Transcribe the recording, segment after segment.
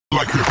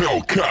like a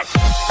Hellcat.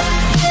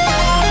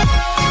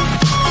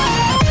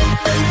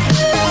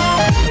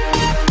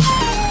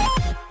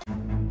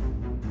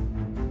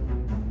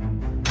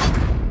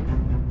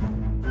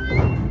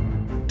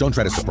 Don't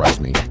try to surprise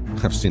me.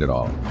 I've seen it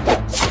all.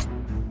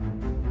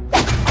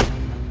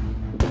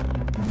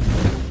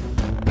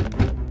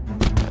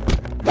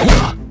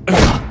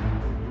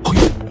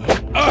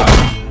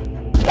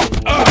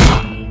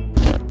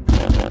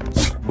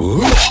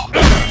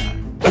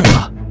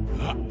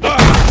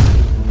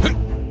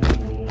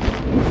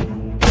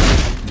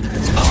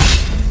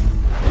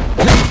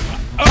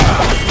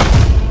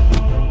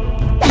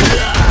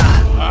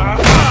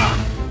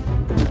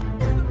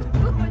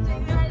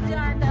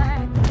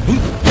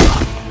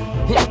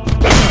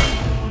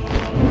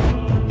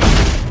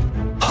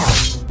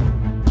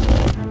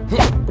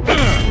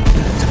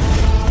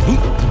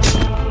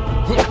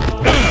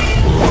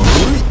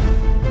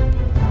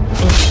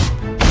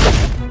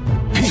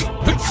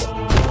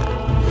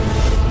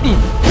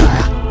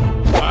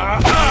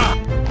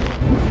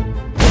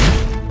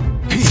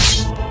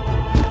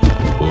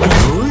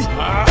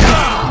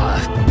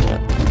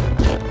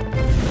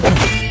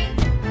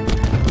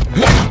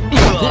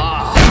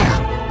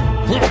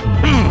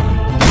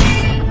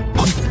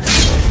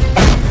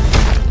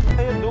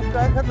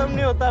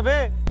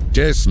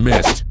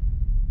 Dismissed.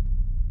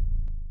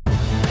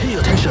 Pay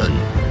attention.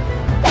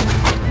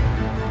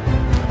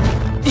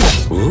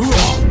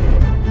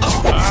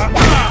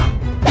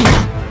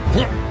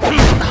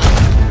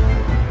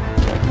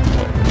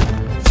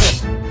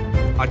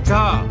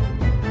 अच्छा,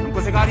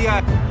 हमको सिखा दिया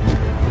है।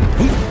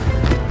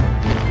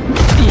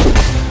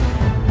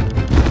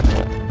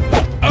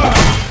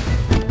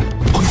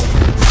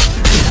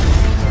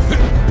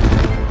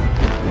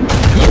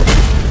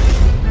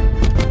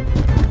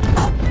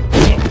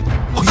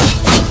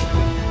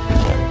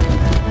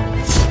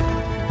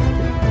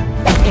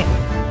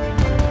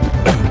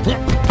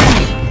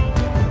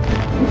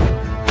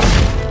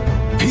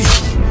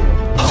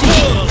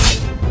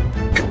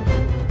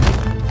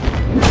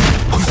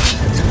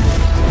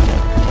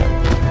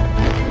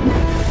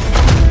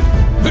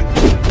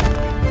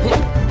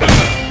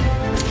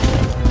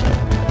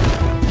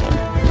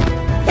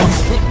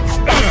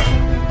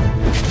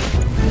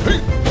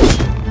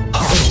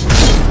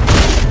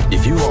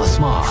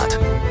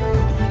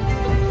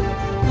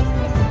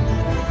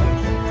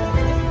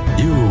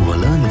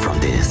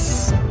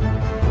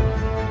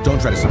 Don't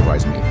try to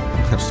surprise me.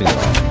 I've seen it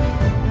all.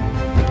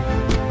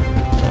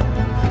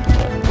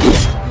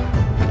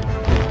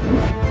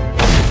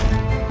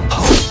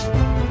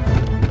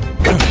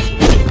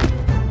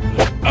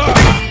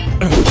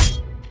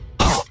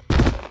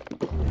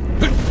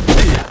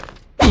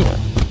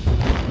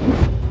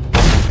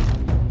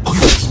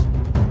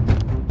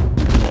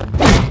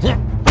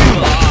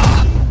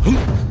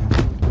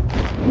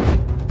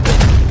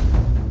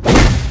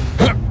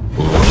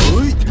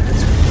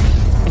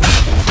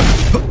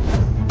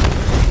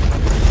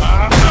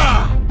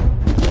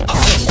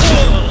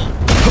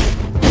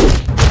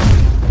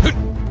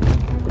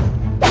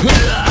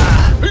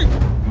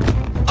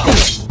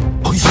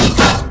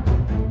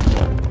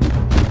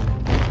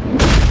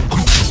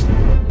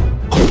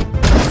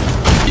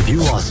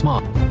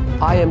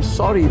 I am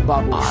sorry,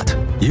 Babu. But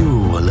you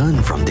will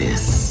learn from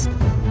this.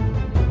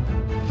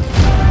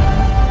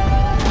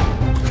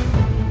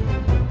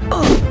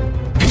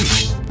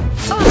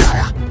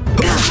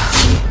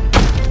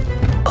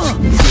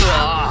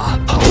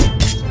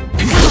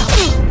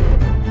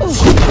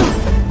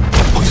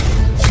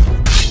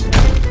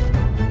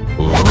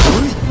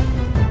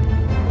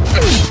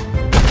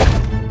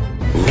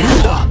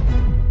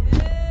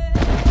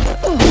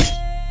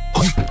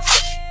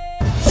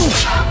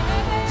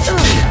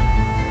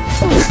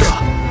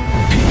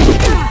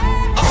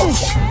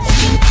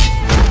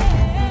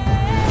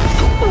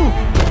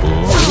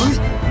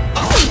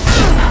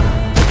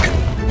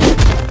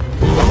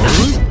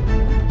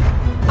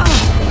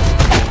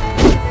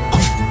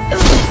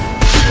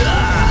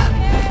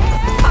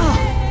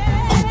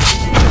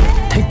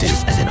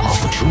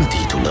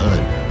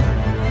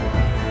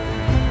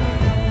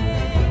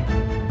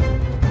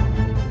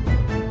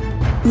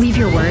 Leave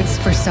your words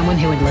for someone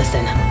who would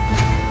listen.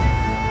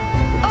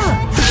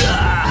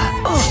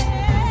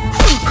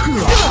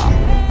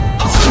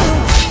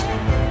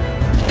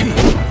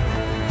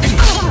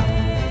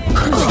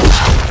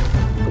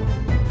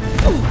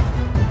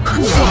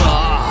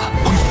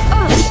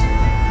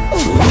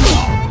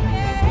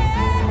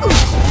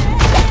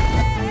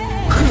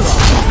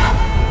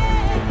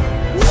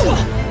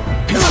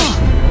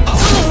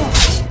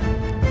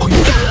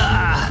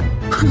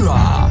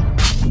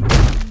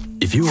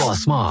 If you are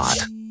smart,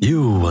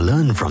 you will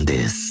learn from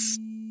this.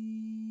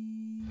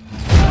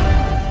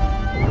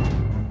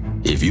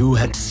 If you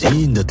had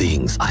seen the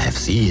things I have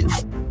seen,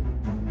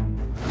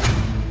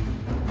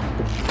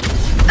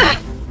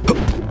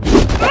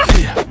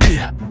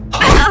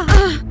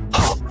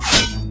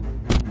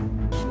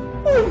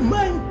 oh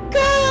my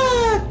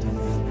God!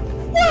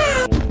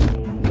 Wow!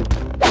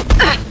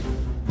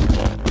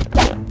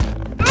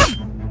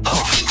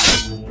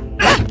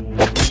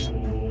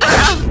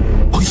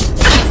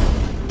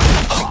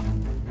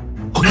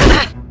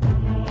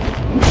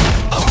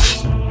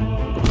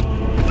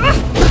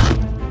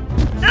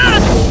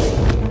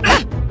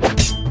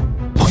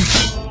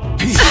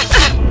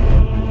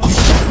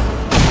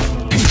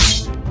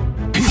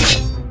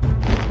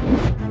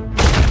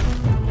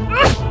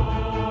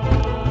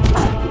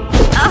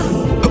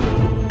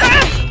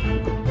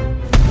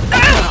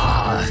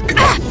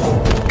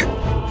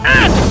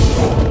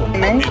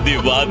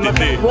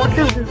 What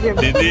is this game?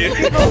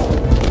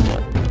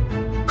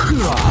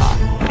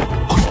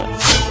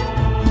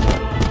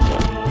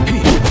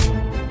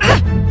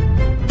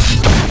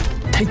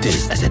 Take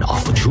this as an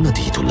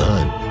opportunity to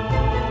learn.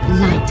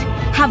 Light,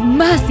 have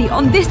mercy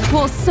on this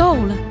poor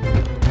soul.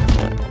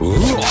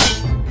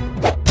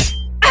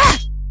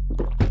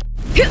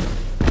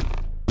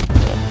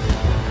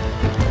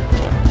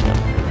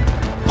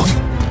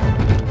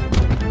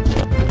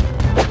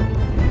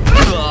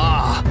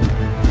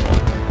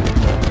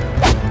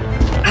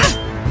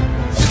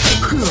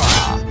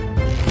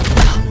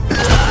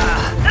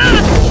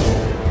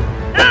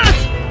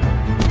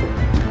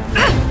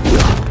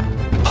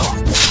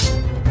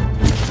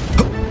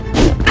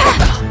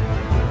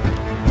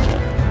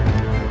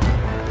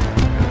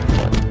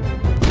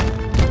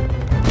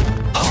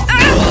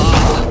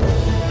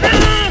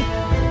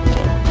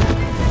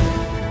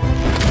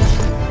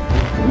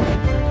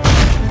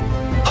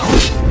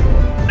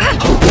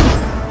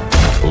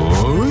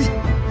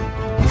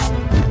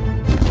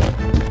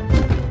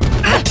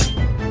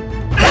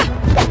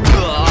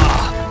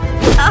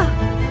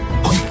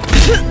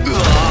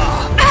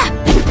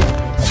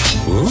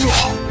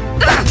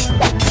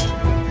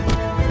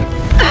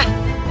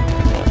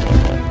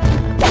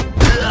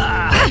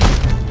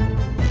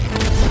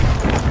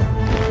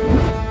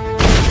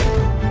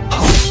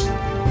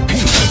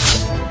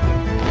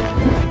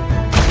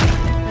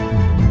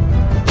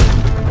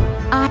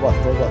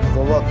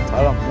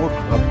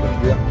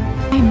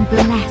 I'm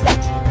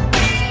blessed.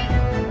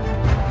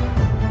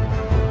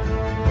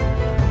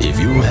 If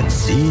you had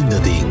seen the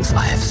things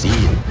I have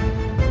seen,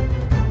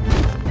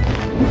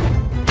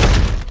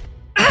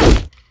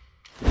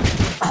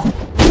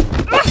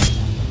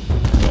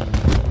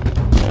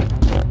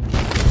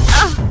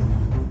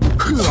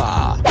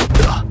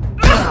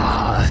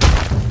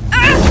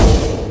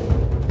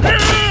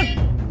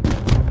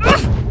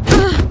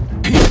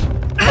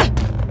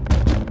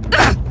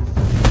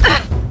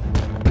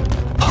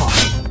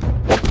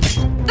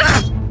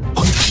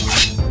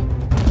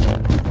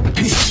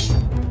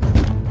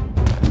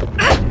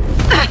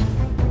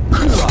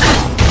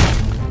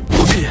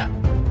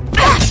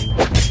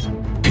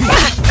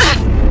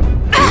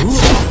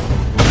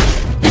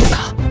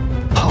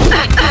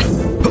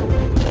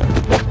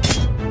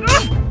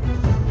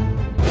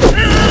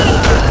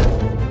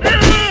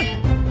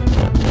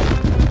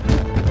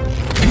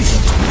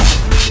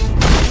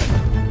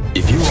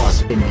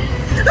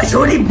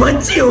 छोटी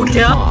बच्ची हो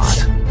क्या?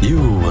 you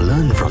will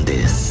learn from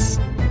this.